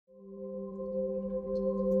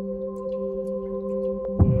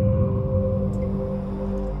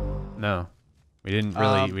No. We didn't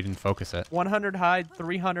really, we didn't focus it. 100 hide,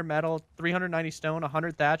 300 metal, 390 stone,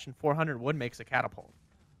 100 thatch, and 400 wood makes a catapult.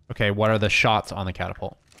 Okay, what are the shots on the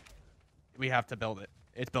catapult? We have to build it.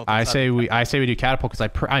 It's built. I say we do catapult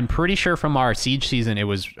because I'm pretty sure from our siege season it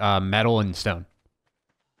was metal and stone.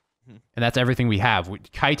 And that's everything we have.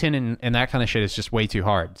 Chitin and that kind of shit is just way too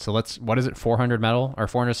hard. So what is it, 400 metal or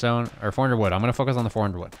 400 stone or 400 wood? I'm going to focus on the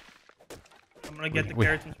 400 wood. I'm going to get the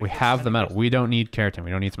keratin. We have the metal. We don't need keratin.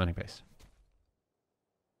 We don't need cementing paste.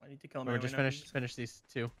 I need to kill him. We're just finish these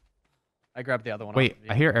two. I grabbed the other one. Wait,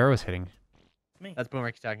 I hear arrows hitting. Me. That's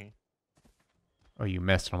Boomerang attacking. Oh, you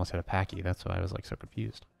missed and almost hit a packy. That's why I was like so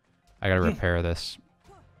confused. I got to repair this.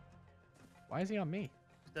 Why is he on me?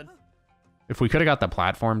 He's dead. If we could have got the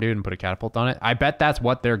platform, dude, and put a catapult on it, I bet that's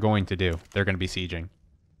what they're going to do. They're going to be sieging.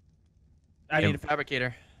 I need a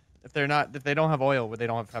fabricator. If they don't have oil, they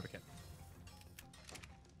don't have a fabricator.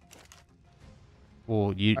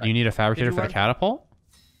 Well, you need a fabricator for the catapult?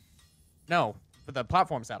 No, for the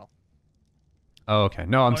platform saddle. Oh, okay.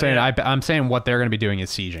 No, I'm saying I'm saying what they're going to be doing is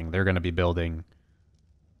sieging. They're going to be building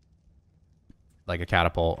like a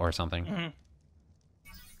catapult or something.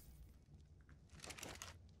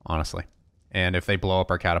 Honestly. And if they blow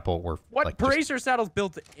up our catapult, we're what? Like, Paracer saddle's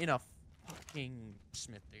built in a fucking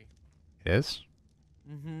smithy. It is?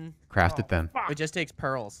 Mm-hmm. Craft it then. Fuck. It just takes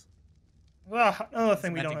pearls. Well, another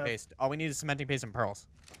thing we don't have. Paste. All we need is cementing paste and pearls.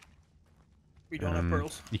 We don't have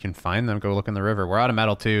pearls. You can find them. Go look in the river. We're out of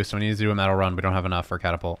metal too, so we need to do a metal run. We don't have enough for a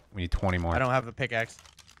catapult. We need 20 more. I don't have a pickaxe.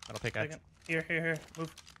 Metal pickaxe. Here.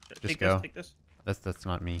 Move. Just go. Take this. That's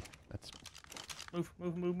not me. That's move.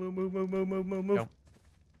 Go.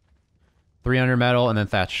 300 metal and then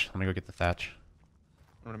thatch. I'm gonna go get the thatch.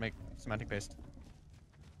 I'm gonna make cementing paste.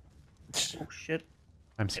 Oh shit.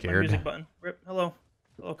 I'm Hit my scared. music button. Rip. Hello,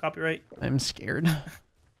 copyright. I'm scared.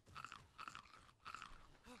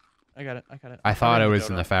 I got it. I thought it was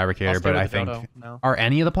in the fabricator, but I think are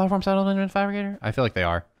any of the platform saddles in the fabricator? I feel like they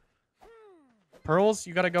are. Pearls,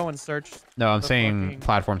 you gotta go and search. No, I'm saying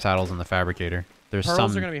platform saddles in the fabricator. There's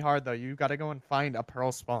pearls are gonna be hard though. You gotta go and find a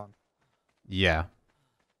pearl spawn. Yeah.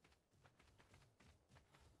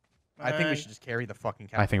 I think we should just carry the fucking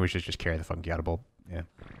catapult. I think we should just carry the fucking catapult. Yeah.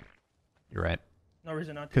 You're right. No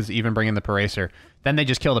reason not to. Because even bringing the paracer, then they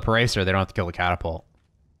just kill the paracer. They don't have to kill the catapult.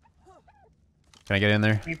 Can I get in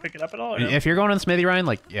there? Can you pick it up at all? Or if you're going on Smithy, Ryan,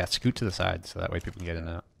 like, yeah, scoot to the side so that way people can get in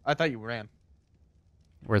and out. I thought you ran.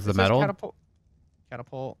 Where's the metal?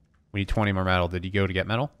 Catapult. We need 20 more metal. Did you go to get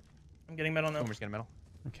metal? I'm getting metal now. Boomer's getting metal.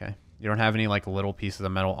 Okay. You don't have any, like, little pieces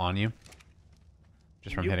of metal on you?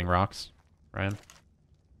 Just from hitting rocks, Ryan?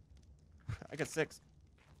 I got 6.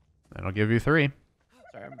 Then I'll give you 3.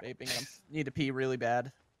 Sorry, I'm vaping. I need to pee really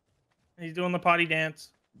bad. He's doing the potty dance.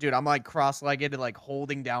 Dude, I'm like cross-legged and like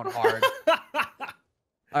holding down hard.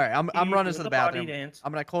 All right, I'm running to the bathroom.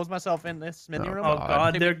 I'm gonna close myself in this smithy room. Oh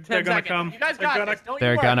god, they're gonna come. You guys got this.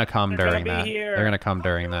 They're gonna come during that. They're gonna come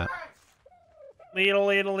during that. They're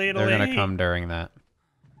gonna come during that.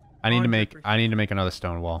 I need to make another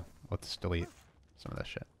stone wall. Let's delete some of that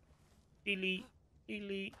shit. Delete.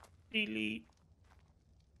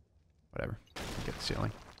 Whatever. Get the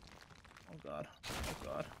ceiling. Oh god.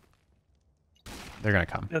 They're gonna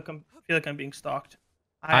come. I feel like I'm being stalked.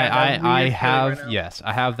 I have yes.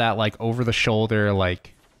 I have that like over the shoulder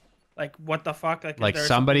like what the fuck? Like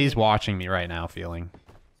somebody's watching me right now feeling.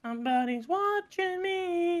 Somebody's watching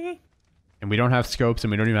me. And we don't have scopes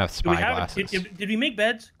and we don't even have spy glasses. Did we make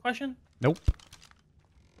beds? Question? Nope.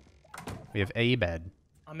 We have a bed.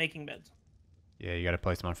 I'm making beds. Yeah, you gotta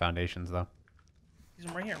place them on foundations though. He's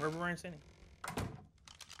right here, where Ryan's standing. You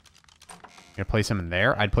gonna place them in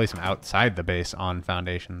there? I'd place them outside the base on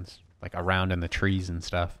foundations. Like around in the trees and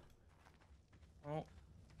stuff. Oh.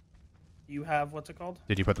 You have, what's it called?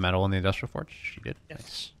 Did you put the metal in the industrial forge? You did?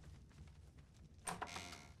 Yes.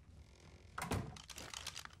 Nice.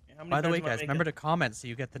 Yeah, by the way, guys, remember to comment so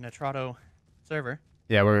you get the Nitrato server.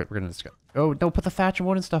 Yeah, we're gonna discuss. Oh, no, put the thatch and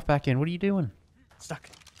wood and stuff back in. What are you doing? Stuck.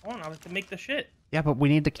 Hold on, I have to make the shit. Yeah, but we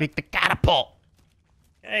need to make the catapult.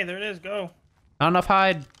 Hey, there it is. Go. Not enough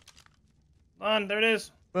hide. Done. There it is.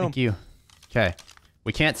 Boom. Thank you. Okay.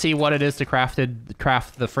 We can't see what it is to craft the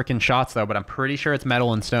freaking shots though, but I'm pretty sure it's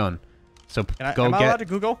metal and stone. So am I allowed to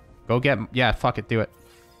Google? Go get. Yeah, fuck it. Do it.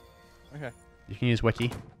 Okay. You can use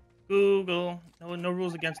wiki. Google. No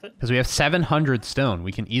rules against it. Because we have 700 stone.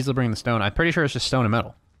 We can easily bring the stone. I'm pretty sure it's just stone and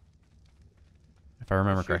metal. If I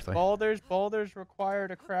remember correctly. Boulders require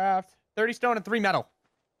to craft 30 stone and 3 metal.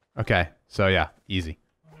 Okay. So yeah, easy.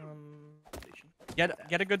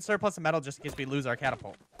 Get a good surplus of metal just in case we lose our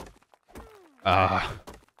catapult.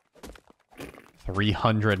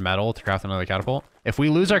 300 metal to craft another catapult. If we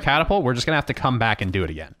lose our catapult, we're just gonna have to come back and do it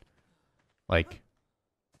again. Like,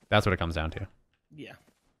 that's what it comes down to. Yeah.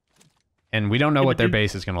 And we don't know what their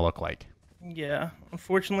base is gonna look like. Yeah.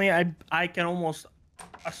 Unfortunately, I can almost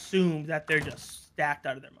assume that they're just stacked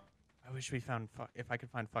out of their mind. I wish we found if I could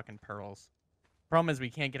find fucking pearls. Problem is we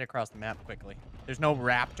can't get across the map quickly. There's no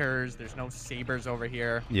raptors. There's no sabers over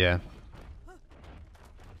here. Yeah.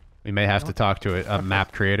 We may have to talk to a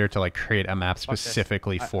map creator to like create a map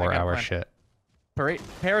specifically for our shit.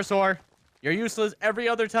 Parasaur, you're useless every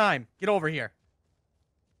other time. Get over here.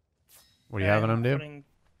 What are you having them do?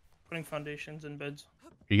 Putting foundations in beds.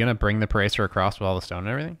 Are you gonna bring the Parasaur across with all the stone and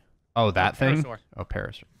everything? Oh, that thing? Parasaur. Oh,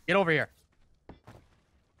 Parasaur. Get over here.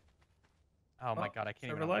 Oh my god, I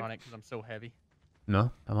can't even run it because I'm so heavy.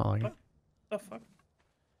 No, I'm not lagging. What the fuck?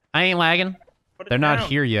 I ain't lagging. They're not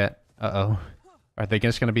here yet. Uh-oh. Are they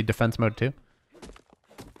just gonna be defense mode too?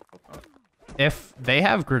 If they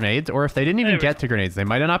have grenades, or if they didn't even get to grenades, they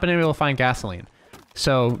might have not been able to find gasoline.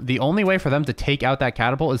 So the only way for them to take out that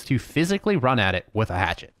catapult is to physically run at it with a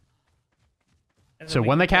hatchet. So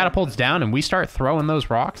when the catapult's down and we start throwing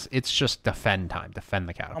those rocks, it's just defend time. Defend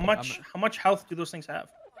the catapult. How much health do those things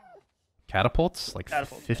have? Catapults? Like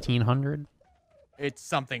 1,500? It's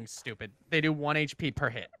something stupid. They do 1 HP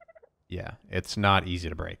per hit. Yeah, it's not easy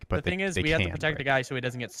to break. But the thing is, we have to protect the guy so he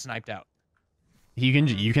doesn't get sniped out.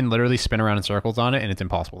 You can literally spin around in circles on it, and it's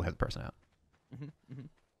impossible to hit the person out.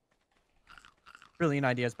 Brilliant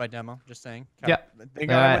ideas by Demo. Just saying. Yeah,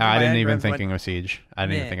 I didn't even thinking of Siege. I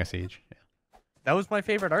didn't even think of Siege. Yeah. That was my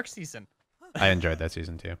favorite Ark season. I enjoyed that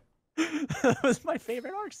season too. That was my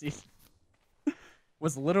favorite Ark season.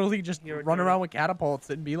 Was literally just run around with catapults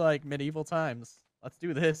and be like medieval times. Let's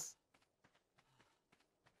do this.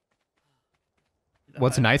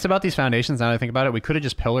 What's nice about these foundations, now that I think about it, we could have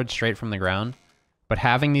just pillared straight from the ground. But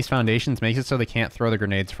having these foundations makes it so they can't throw the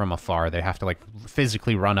grenades from afar. They have to like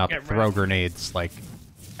physically run up, throw grenades like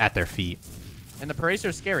at their feet. And the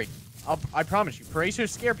Parasaur's scary. I promise you, Parasaurs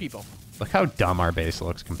scare people. Look how dumb our base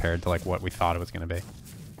looks compared to like what we thought it was going to be.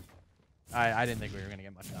 I didn't think we were going to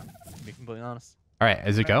get much done, to be completely honest. All right,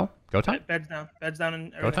 is it go? Go time? Beds down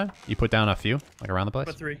and everything. Go time? You put down a few, like around the place?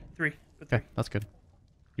 Put three. Okay, that's good.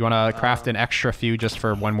 You want to craft an extra few just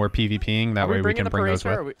for when we're PvPing? That way we can bring those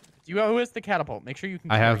with. Who has the catapult? Make sure you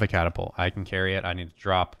can I have the catapult. I can carry it. I need to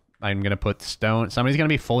drop. I'm going to put stone. Somebody's going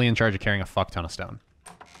to be fully in charge of carrying a fuck ton of stone.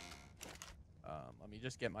 Let me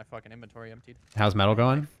just get my fucking inventory emptied. How's metal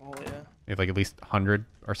going? Oh, yeah. We have like at least 100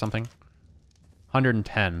 or something.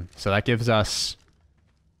 110. So that gives us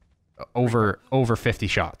over 50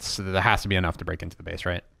 shots. So that has to be enough to break into the base,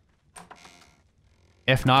 right?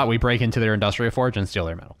 If not, we break into their industrial forge and steal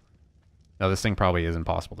their metal. No, this thing probably is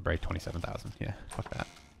impossible to break. 27,000. Yeah, fuck that.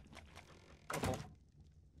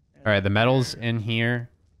 All right, the metal's in here.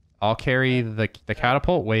 I'll carry the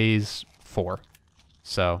catapult weighs 4.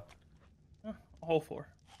 So a whole 4.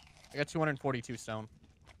 I got 242 stone.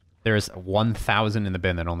 There's 1,000 in the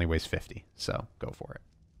bin that only weighs 50. So go for it.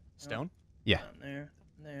 Stone? Yeah.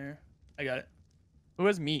 There. I got it. Who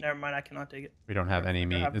has meat? Never mind, I cannot take it. We don't have any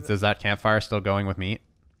meat. Is that campfire still going with meat?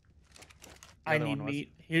 I need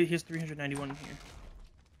meat. Here's 391 here.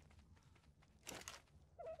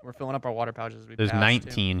 We're filling up our water pouches. There's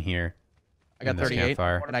 19 here. I got 38,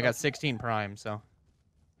 and I got 16 prime, so.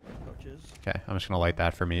 Okay, I'm just going to light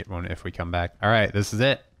that for meat if we come back. All right, this is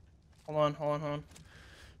it. Hold on.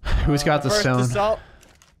 Who's got the stone? Assault.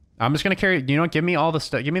 I'm just going to carry... You know what? Give me all the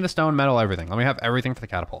stone. Give me the stone, metal, everything. Let me have everything for the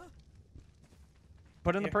catapult.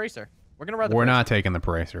 Put in the Parasaur. We're going to run the We're not taking the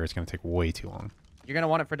Parasaur. It's going to take way too long. You're going to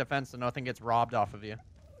want it for defense so nothing gets robbed off of you.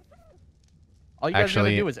 All you guys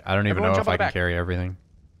Actually, do is I don't even know if I can carry everything.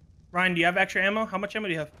 Ryan, do you have extra ammo? How much ammo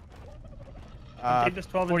do you have? Take this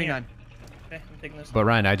 12 49. Okay, I'm taking this. But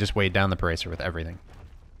Ryan, I just weighed down the Parasaur with everything.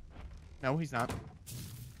 No, he's not.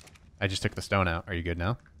 I just took the stone out. Are you good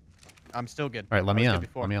now? I'm still good. All right, let me on.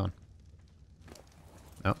 Let me on.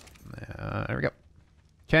 Nope. There we go.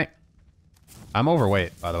 Okay. I'm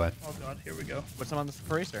overweight, by the way. Oh god, here we go. What's on this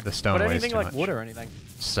Parasaur? The stone weighs anything too like much. Wood or anything?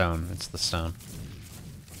 Stone. It's the stone.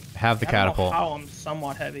 Have the I don't catapult. know how I'm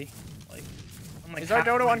somewhat heavy. I'm like is our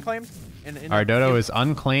Dodo unclaimed? Our Dodo is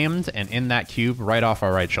unclaimed and in that cube right off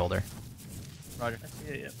our right shoulder. Roger. I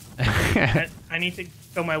see it, yeah. I need to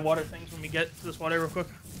fill my water things when we get to this water real quick.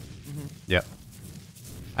 Yep.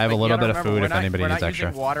 I have a little bit of food if anybody needs extra.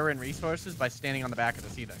 We're not using water and resources by standing on the back of the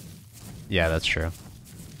sea deck. Yeah, that's true.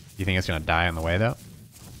 You think it's going to die on the way, though?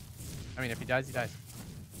 I mean, if he dies, he dies.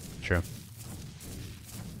 True.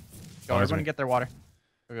 Go, everyone get their water.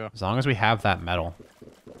 Go. As long as we have that metal.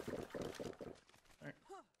 Right.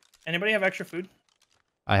 Anybody have extra food?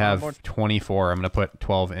 I have 24. I'm gonna put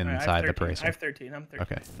 12 inside the I paracer. have 13. I'm 13.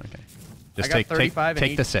 Okay. Okay. I Just got take 35 take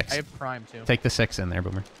and the each- 6. I have prime too. Take the 6 in there,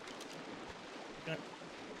 Boomer. Okay.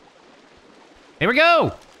 Here we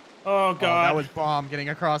go. Oh Oh, god. that was bomb. Getting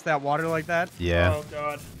across that water like that. Yeah. Oh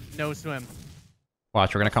god. No swim.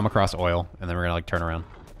 Watch, we're gonna come across oil, and then we're gonna like turn around.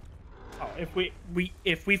 Oh, if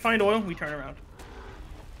we find oil, we turn around.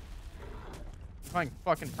 Find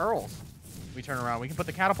fucking pearls. We turn around. We can put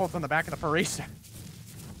the catapults on the back of the paracer.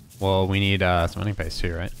 Well, we need cementing paste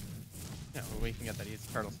too, right? Yeah, well, we can get that easy.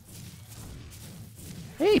 Turtles.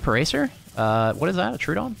 Hey, paracer. What is that? A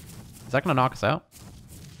Trudon? Is that gonna knock us out? Do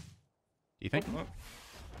you think?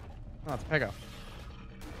 Oh, it's a Pego.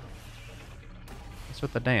 What's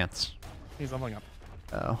with the dance? He's leveling up.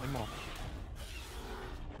 Oh. Leave him alone.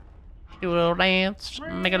 Do a little dance,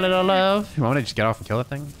 make a little love. You want me to just get off and kill that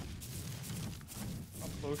thing? How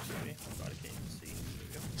close to me? Oh god, I can't even see. There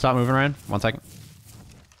we go. Stop moving around. 1 second.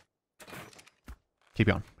 Keep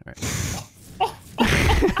going. All right.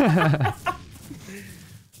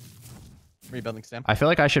 Rebuilding stamp. I feel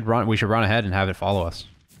like we should run ahead and have it follow us.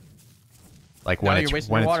 Like when No, it's you're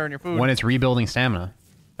wasting when your it's water and your food. when it's rebuilding stamina.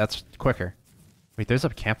 That's quicker. Wait, there's a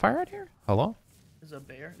campfire out here? Hello? There's a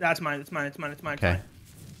bear. That's mine. It's mine. It's mine. It's mine. Okay.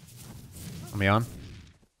 Are we on?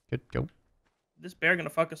 Good, go. This bear gonna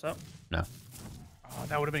fuck us up. No. Oh,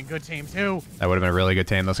 that would have been good team too. That would have been a really good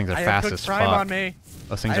tame. Those things are I fast have as cooked prime fuck. on me.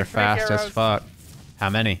 Those things I are have frank fast as arrows. fuck. How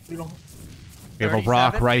many? We don't. We have a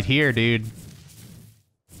rock 37? right here, dude.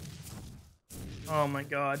 Oh my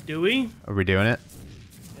god. Do we? Are we doing it?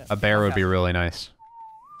 Yeah, A bear would be okay. really nice.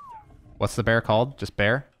 What's the bear called? Just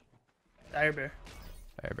bear? Dire bear.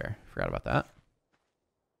 Dire bear. Forgot about that.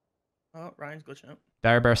 Oh, Ryan's glitching out.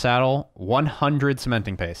 Dire bear saddle. 100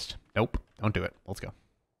 cementing paste. Nope. Don't do it. Let's go.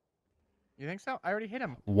 You think so? I already hit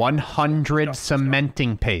him. 100 Let's go.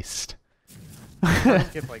 cementing paste.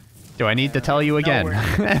 Skip, like, Do I need to tell you again?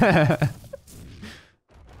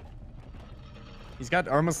 he's got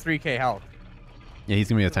almost 3k health. Yeah, he's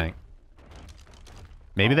gonna be a tank.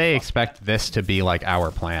 Maybe Oh, they fuck expect this to be like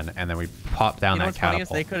our plan, and then we pop down You know that what's funny is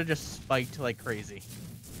catapult. they could have just spiked like crazy.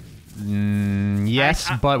 Yes,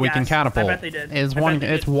 but we can yes, I catapult. bet they did. It's I bet one. they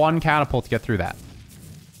It's did. one catapult to get through that.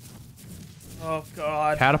 Oh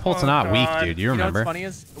god. Catapult's Oh, not weak, God. dude. You You know remember? what's funny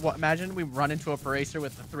is, imagine we run into a paracer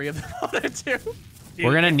with the 3 of them on it too. Dude,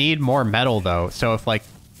 We're gonna need more metal though. So if like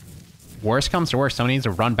worst comes to worst, someone needs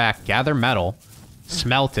to run back, gather metal,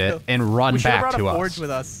 smelt it, and run we should have back brought to a forge us.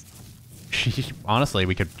 with us. Honestly,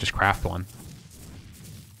 we could just craft one.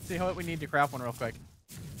 See what we need to craft one real quick.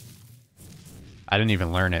 I didn't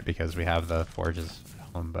even learn it because we have the forges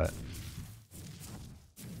at home, but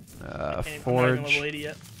I'm not even forge, level 80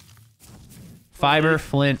 yet. fiber,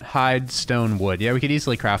 flint, hide, stone, wood. Yeah, we could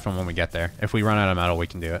easily craft one when we get there. If we run out of metal, we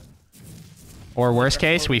can do it. Or worst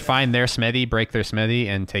case, we find their smithy, break their smithy,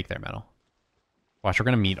 and take their metal. Watch, we're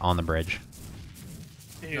gonna meet on the bridge.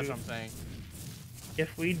 Dude, That's what I'm saying.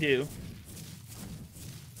 if we do.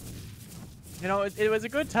 You know, it was a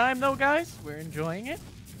good time though, guys. We're enjoying it.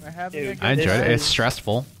 We're having a Dude, good I enjoyed This it. It's is-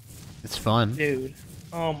 stressful. It's fun. Dude.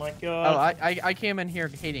 Oh my Oh, god. I came in here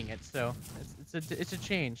hating it, so it's a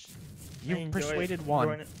change. I You enjoy it. persuaded I'm one.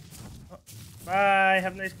 enjoying it. Oh, bye.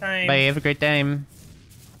 Have a nice time. Bye. Have a great time.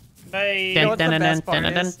 Bye. You know what the best part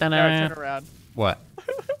is? Gotta turn around. What?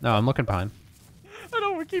 No, I'm looking behind. I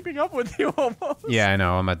know we're keeping up with you almost. Yeah, I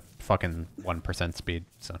know. I'm at fucking 1% speed,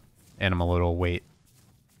 so, and I'm a little weight.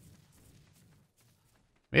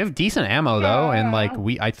 We have decent ammo though, and like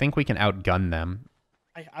I think we can outgun them.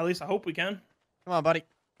 At least I hope we can. Come on, buddy. It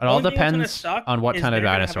all Only thing that's gonna depends suck on what is kind of they're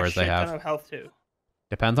gonna dinosaurs a they shit ton have. of health too.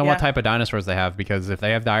 Depends on what Yeah. type of dinosaurs they have, because if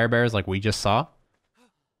they have dire bears like we just saw,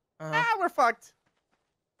 Ah, we're fucked.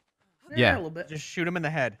 Yeah. A little bit. Just shoot him in the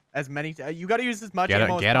head. As many. You got to use as much get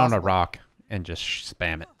ammo as on a possible. rock and just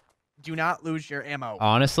spam it. Do not lose your ammo.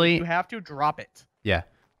 Honestly, You have to drop it. yeah.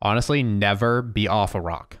 Honestly, never be off a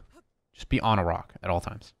rock. Just be on a rock at all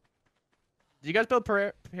times. Do you guys build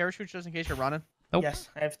parachutes just in case you're running? Nope. Yes,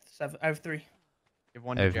 I have 7. I have 3. You have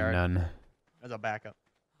one I to have Jared none. as a backup.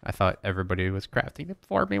 I thought everybody was crafting it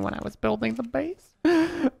for me when I was building the base.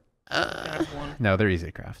 I have 1. No, they're easy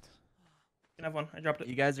to craft. Can I have 1? I dropped it.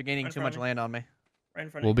 You guys are gaining Right in too front much of me. land on me. Right in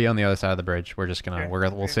front We'll of be on the other side of the bridge. We're just gonna Okay, we'll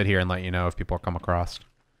okay. sit here and let you know if people come across.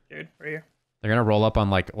 you. Dude, right here. They're gonna roll up on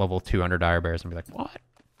like level 200 dire bears and be like, "What?"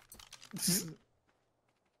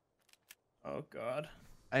 Oh god.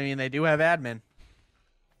 I mean, they do have admin.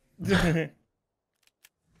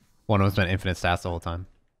 One of them's been infinite stats the whole time.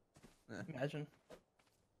 Imagine.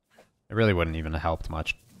 It really wouldn't even have helped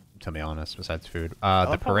much, to be honest, besides food. The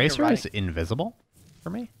like how when you're paracer is riding- invisible for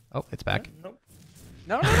me. Oh, it's back. Nope.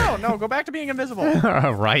 No. Go back to being invisible.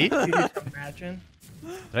 Right? Can you just imagine?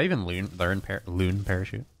 Did I even learn loon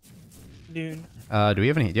parachute? Dude. Do you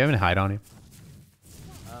have any hide on you?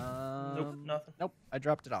 Nope, nothing. Nope, I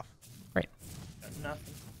dropped it off. Great. Got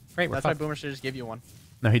nothing. Great, we're That's why fucked. Boomer should just give you one.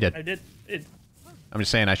 No, he did. I did. I'm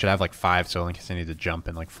just saying I should have like 5 so in case I need to jump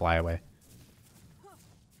and like fly away.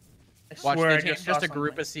 I Watch, swear I they just just saw a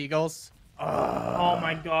group something. of seagulls. Oh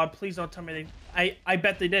my god, please don't tell me they... I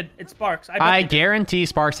bet they did. It's Sparks. I bet I they did. guarantee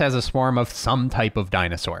Sparks has a swarm of some type of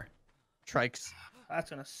dinosaur. Trikes. That's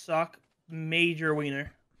gonna suck. Major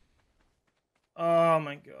wiener. Oh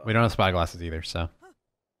my god. We don't have spyglasses either, so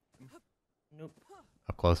Nope.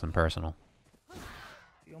 up close and personal.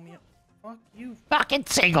 Feel me up. Fuck you. Fucking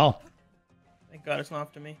seagull! Thank god it's not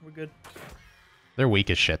after me. We're good. They're weak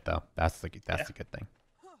as shit though. That's the good thing.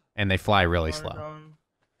 And they fly really slow.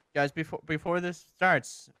 Guys, before this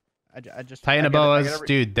starts, I just... Titanoboas,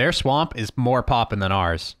 dude, their swamp is more popping than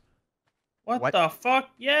ours. What the fuck?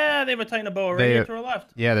 Yeah, they have a Titanoboa right They- here to our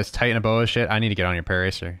left. Yeah, this Titanoboa shit. I need to get on your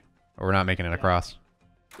Paracer, or we're not making it across.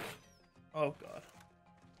 Oh god.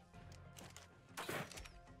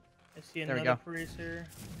 I see There we another go. Paracer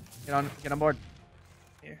Get on board.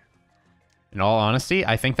 here. In all honesty,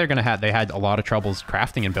 I think they had a lot of troubles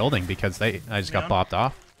crafting and building because I just got Yeah. bopped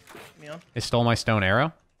off. Me on. They stole my stone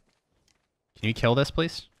arrow. Can you kill this,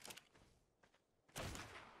 please?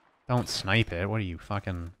 Don't snipe it. What are you,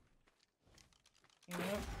 fucking... You know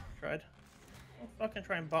what? Tried. Don't fucking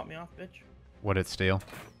try and bot me off, bitch. What'd it steal?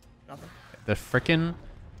 Nothing. The frickin'...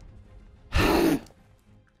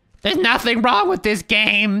 There's nothing wrong with this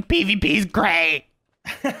game. PvP's great.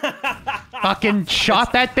 Fucking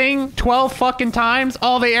shot that thing 12 fucking times.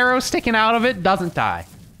 All the arrows sticking out of it. Doesn't die.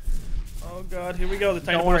 Oh god, here we go. The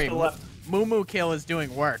Don't Titanoboa's worry. to the left. Moo Moo Kill is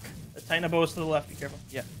doing work. The Titanoboa's to the left. Be careful.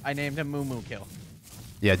 Yeah, I named him Moo Moo Kill.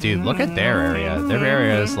 Yeah, dude, look at their area. Their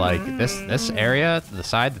area is like... This area, the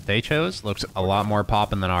side that they chose, looks a lot more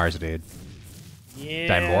poppin' than ours, dude. Yeah.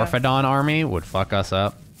 Dimorphodon army would fuck us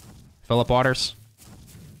up. Philip Waters,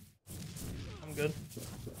 I'm good.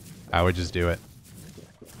 I would just do it.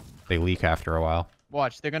 They leak after a while.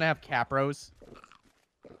 Watch, they're gonna have Capros.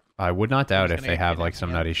 I would not doubt just if gonna they have get like it, some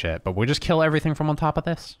yeah. nutty shit, but we'll just kill everything from on top of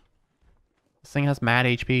this. This thing has mad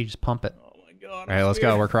HP, just pump it. Oh my god. Alright, let's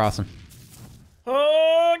go, we're crossing.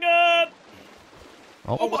 Oh god.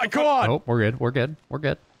 Oh my god! Oh, we're good, we're good, we're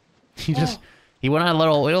good. He went on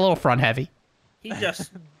a little front heavy. He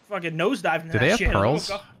just fucking nosedived into Do that they have shit. pearls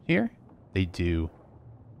Oh god. here? They do.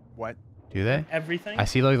 What? Do they? Everything. I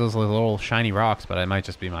see like those little shiny rocks, but it might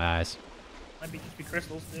just be my eyes. Might be just be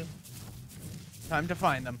crystals, dude. Time to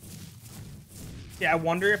find them. Yeah, I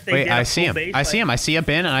wonder if they Wait, did I a see full him. base, I see like, him. I see a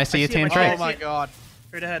bin and I see a see him, tan I see tray. him. Oh my god.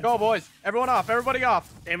 Straight ahead. Go, boys. Everyone off. Everybody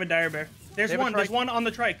off. They have a dire bear. There's They have a one. There's trike. one on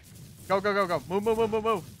the trike. Go, go, go, go. Move, move, move, move,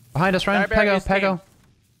 move. Behind us, Ryan. Direbear Pego, is Pego. tamed.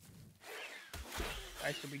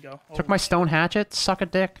 Guys, here we go. Took my stone hatchet. Suck a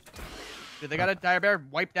dick. Dude, they got a dire bear.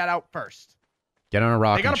 Wipe that out first. Get on a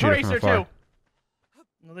rock They got and a shoot it from Paracer afar. too.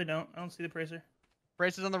 No, they don't. I don't see the Paracer.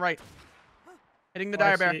 Braces on the right. Hitting the Oh, I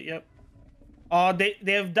dire see bear. it, Yep. Oh, they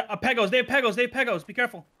have Pegos. They have Pegos. They have Pegos. Be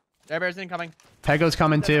careful. Dire bear's incoming. Pego's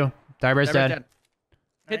coming too. Direbear's Dire bear's dead.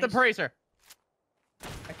 Hit the Nice. Paracer.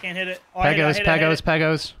 I can't hit it. Oh, I hit it, I Pegos, hit it, I hit Pegos, it.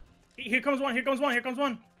 Pegos. Here comes one. Here comes one. Here comes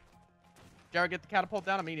one. Jared, get the catapult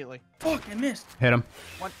down immediately. Fuck, I missed. Hit him.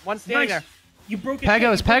 One standing Nice. there. You broke his Pegos, shit.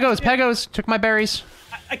 You broke Pegos, his shit. Pegos. Took my berries.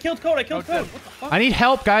 I killed Code. I killed Oh, Code. good. What the fuck? I need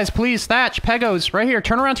help, guys. Please, Thatch. Pegos, right here.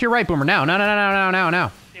 Turn around to your right, Boomer. Now,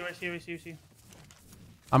 now. See.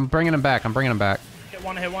 I'm bringing him back. I'm bringing him back. Hit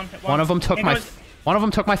one. Hit one. One of them took Here my. goes- One of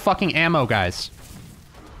them took my fucking ammo, guys.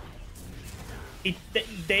 They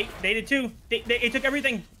did too. They took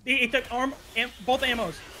everything. They took both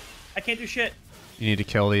ammos. I can't do shit. You need to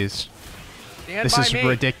kill these. Stand This by is me.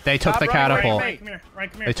 ridiculous. They took Stop the running away catapult. from me. Ryan, come here. Ryan,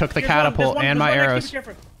 come here. They took the There's one, catapult there's and one my right, arrows. keep it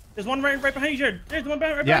careful. There's one right behind you, Jared. There's one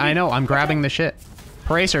right Yeah, behind I you. know. I'm grabbing the shit.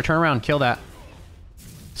 Paracer, turn around. Kill that.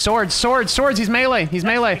 Swords. He's melee. Be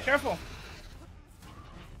careful.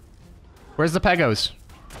 Where's the Pegos?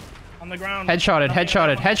 On the ground. Headshotted. Nothing,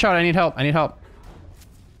 Headshot. I need help.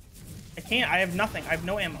 I can't. I have nothing. I have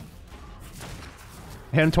no ammo.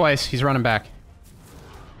 Hit him twice. He's running back.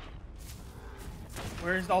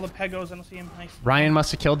 Where's all the Pegos? I don't see him. Nice. Ryan must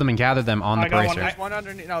have killed them and gathered them on the I got one. Paracer. There's one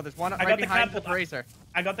underneath. No, there's one got right the behind the catapult. Paracer.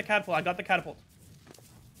 I got the catapult.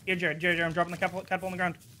 Here, Jared, I'm dropping the catapult on the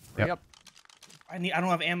ground. Yep. I don't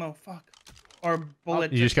have ammo. Fuck. Or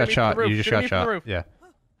bullets. You just got Shoot me from the shot. roof. You just Shoot got me from the shot. roof. Yeah.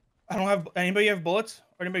 I don't have. Anybody have bullets?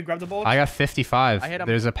 Or anybody grab the bullets? I got 55. I hit him.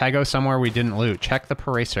 There's a Pego somewhere we didn't loot. Check the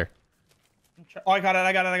Paracer. Oh, I got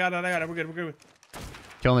it. We're good.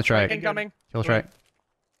 Kill the trike. Incoming. Kill the trike.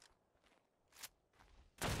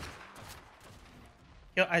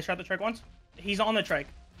 I shot the trike once. He's on the trike.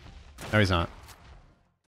 No, he's not.